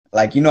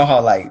like you know how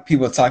like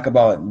people talk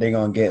about they're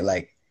gonna get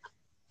like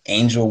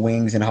angel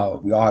wings and how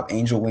we all have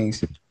angel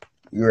wings.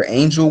 Your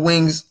angel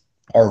wings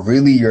are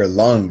really your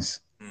lungs.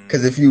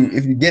 Because if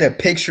you get a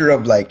picture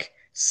of like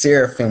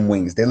seraphim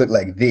wings, they look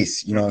like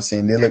this. You know what I'm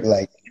saying? They look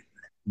like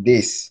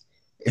this.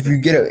 If you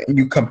get a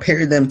you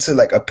compare them to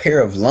like a pair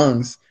of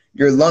lungs,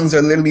 your lungs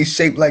are literally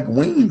shaped like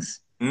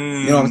wings. You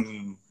know what I'm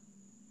saying? Mm.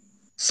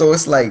 So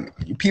it's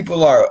like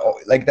people are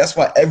like that's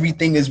why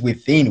everything is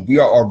within. We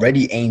are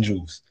already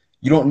angels.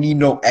 You don't need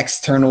no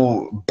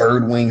external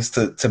bird wings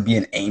to be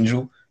an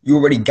angel. You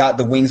already got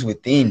the wings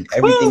within.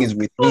 Everything is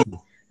within.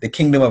 The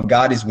kingdom of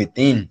God is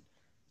within.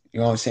 You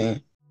know what I'm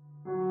saying?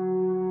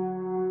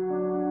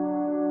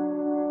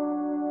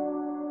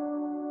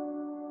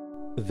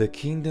 The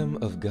kingdom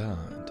of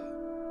God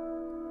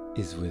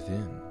is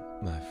within,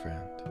 my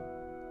friend.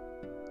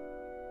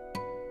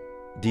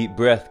 Deep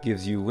breath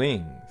gives you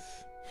wings.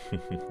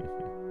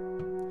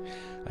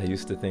 I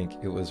used to think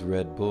it was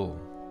Red Bull.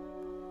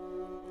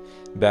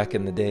 Back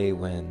in the day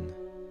when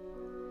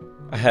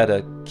I had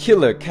a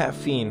killer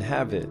caffeine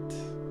habit,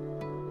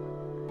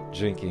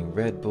 drinking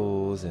Red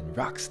Bulls and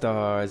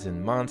Rockstars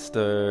and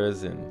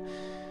Monsters and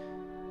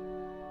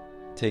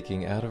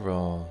taking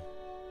Adderall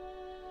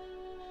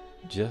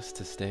just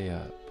to stay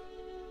up,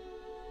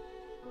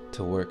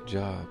 to work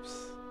jobs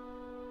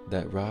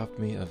that robbed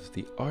me of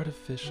the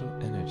artificial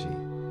energy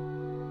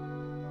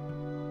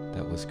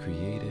that was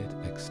created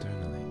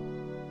externally,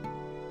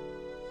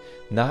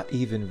 not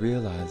even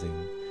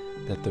realizing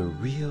that the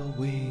real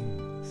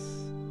wings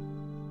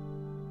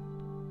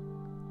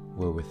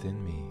were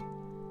within me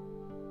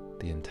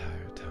the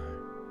entire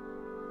time.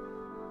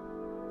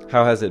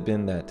 How has it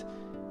been that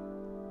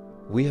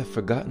we have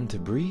forgotten to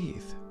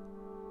breathe?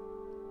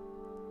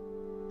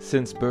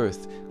 Since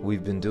birth,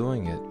 we've been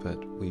doing it,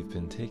 but we've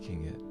been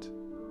taking it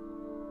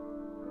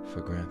for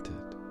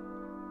granted.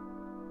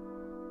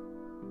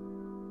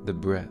 The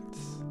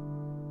breaths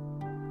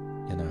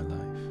in our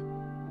life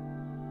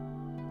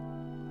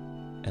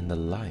and the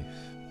life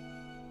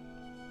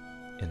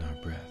in our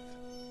breath.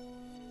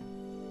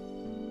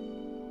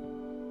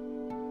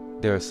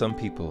 There are some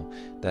people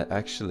that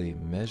actually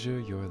measure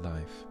your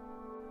life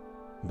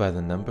by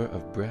the number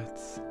of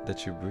breaths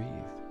that you breathe.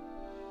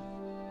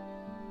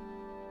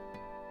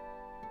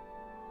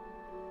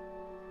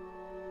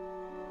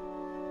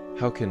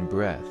 How can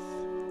breath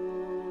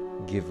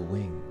give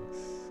wings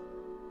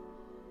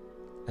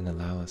and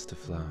allow us to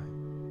fly?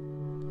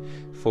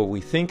 For we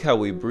think how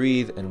we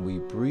breathe, and we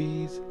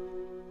breathe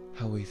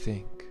how we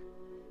think.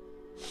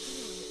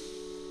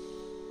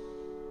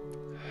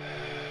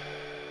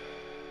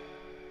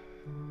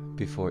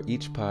 Before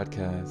each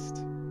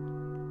podcast,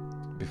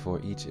 before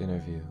each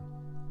interview,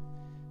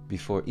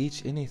 before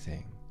each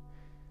anything,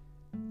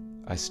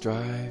 I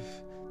strive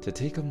to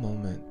take a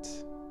moment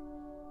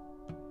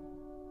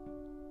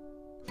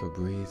for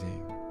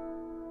breathing,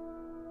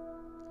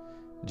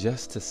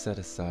 just to set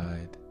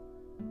aside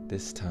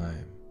this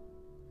time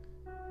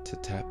to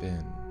tap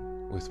in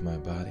with my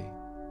body,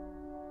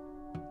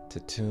 to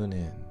tune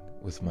in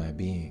with my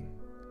being,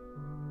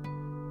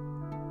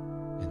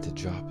 and to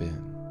drop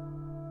in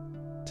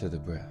to the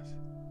breath.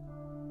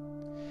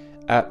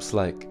 Apps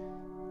like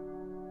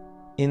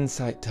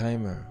Insight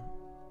Timer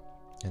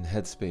and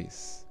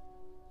Headspace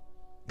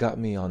got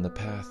me on the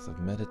path of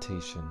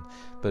meditation,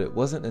 but it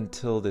wasn't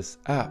until this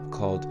app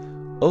called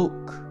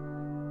Oak,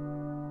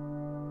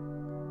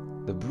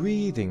 the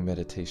breathing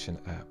meditation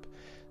app,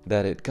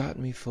 that it got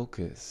me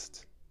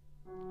focused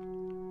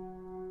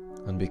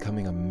on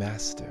becoming a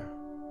master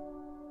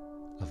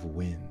of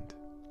wind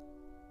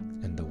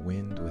and the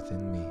wind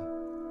within me.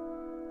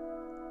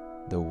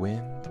 The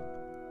wind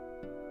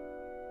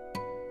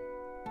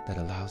that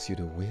allows you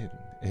to win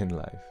in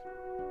life.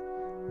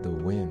 The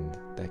wind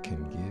that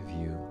can give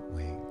you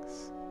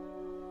wings.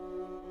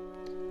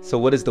 So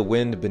what is the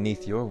wind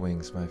beneath your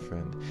wings, my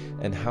friend?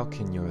 And how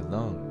can your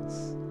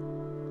lungs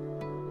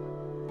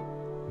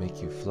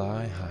make you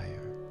fly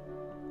higher?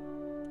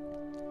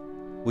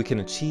 We can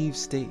achieve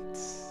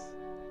states,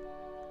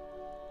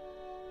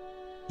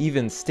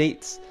 even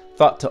states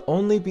thought to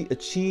only be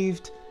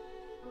achieved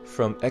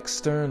from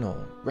external,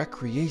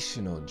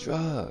 recreational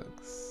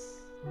drugs.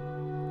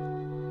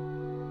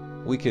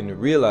 We can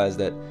realize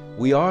that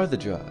we are the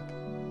drug,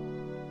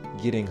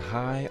 getting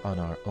high on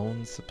our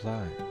own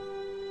supply,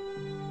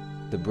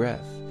 the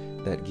breath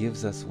that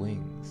gives us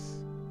wings,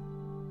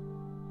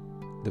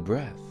 the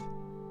breath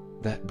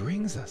that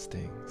brings us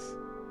things.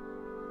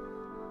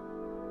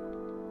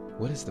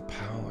 What is the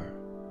power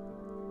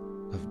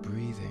of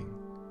breathing?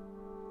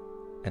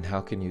 And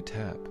how can you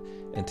tap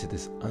into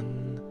this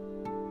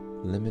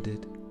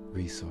unlimited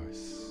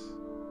resource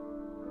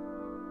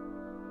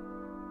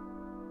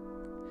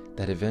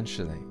that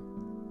eventually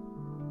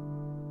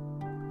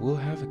will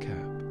have a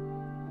cap?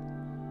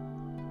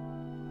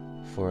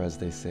 For as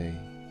they say,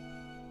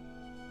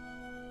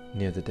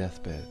 near the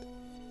deathbed,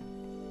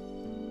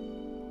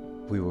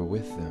 we were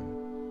with them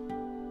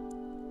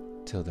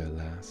till their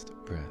last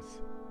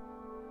breath.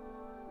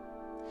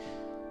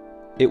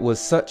 It was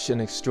such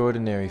an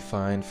extraordinary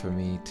find for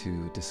me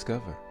to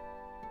discover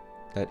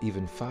that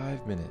even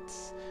 5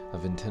 minutes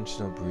of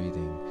intentional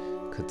breathing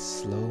could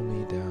slow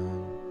me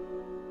down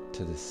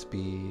to the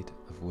speed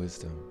of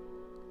wisdom,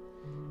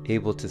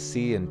 able to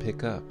see and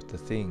pick up the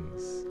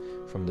things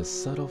from the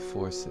subtle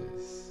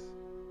forces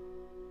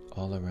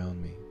all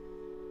around me.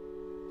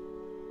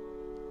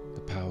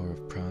 The power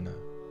of prana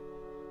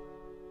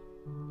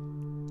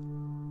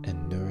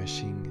and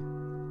nourishing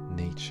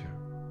nature,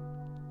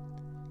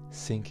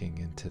 sinking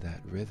into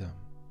that rhythm,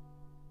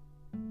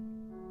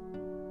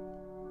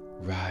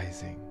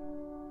 rising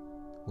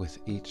with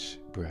each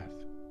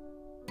breath.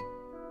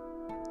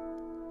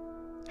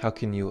 How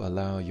can you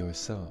allow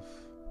yourself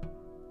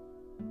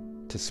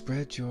to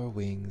spread your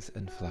wings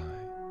and fly,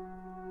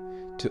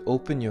 to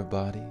open your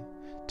body,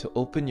 to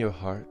open your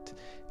heart,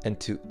 and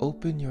to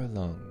open your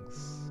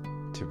lungs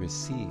to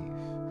receive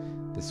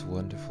this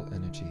wonderful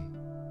energy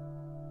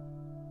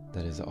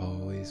that has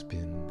always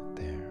been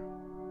there?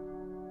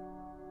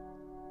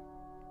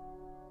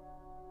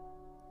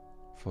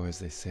 For as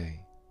they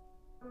say,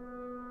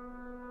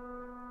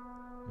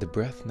 the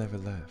breath never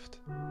left.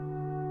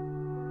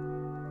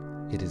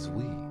 It is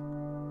we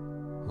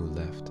who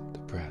left the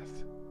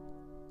breath.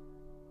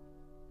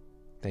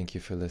 Thank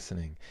you for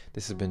listening.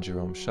 This has been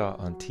Jerome Shaw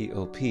on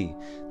TOP,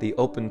 the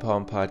Open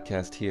Palm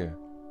podcast here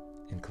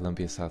in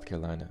Columbia, South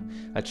Carolina.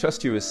 I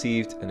trust you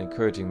received an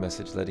encouraging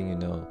message letting you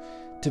know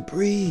to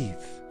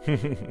breathe.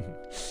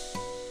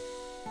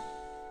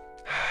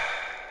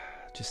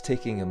 Just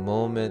taking a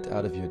moment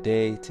out of your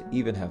day to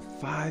even have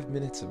 5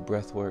 minutes of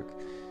breath work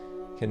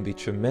can be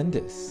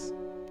tremendous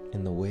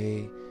in the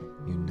way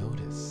you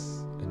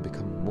notice and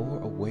become more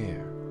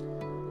aware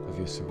of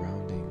your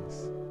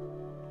surroundings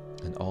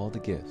and all the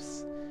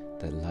gifts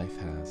that life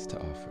has to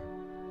offer.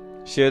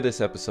 Share this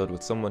episode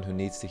with someone who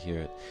needs to hear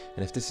it.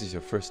 And if this is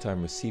your first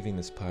time receiving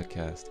this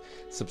podcast,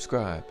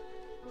 subscribe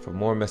for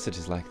more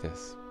messages like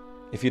this.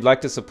 If you'd like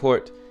to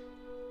support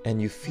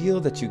and you feel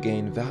that you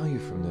gain value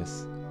from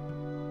this,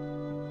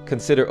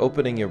 consider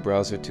opening your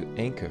browser to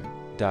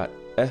anchor.fm/jshaw.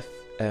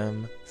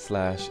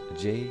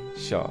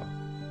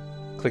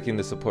 Clicking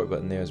the support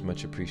button there is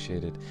much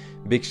appreciated.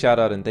 Big shout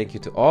out and thank you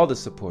to all the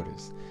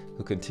supporters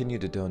who continue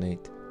to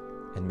donate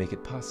and make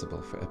it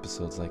possible for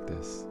episodes like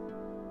this.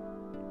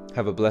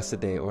 Have a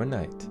blessed day or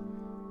night,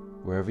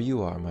 wherever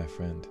you are, my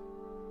friend.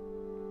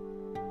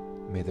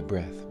 May the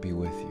breath be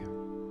with you.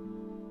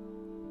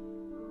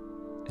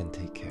 And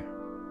take care.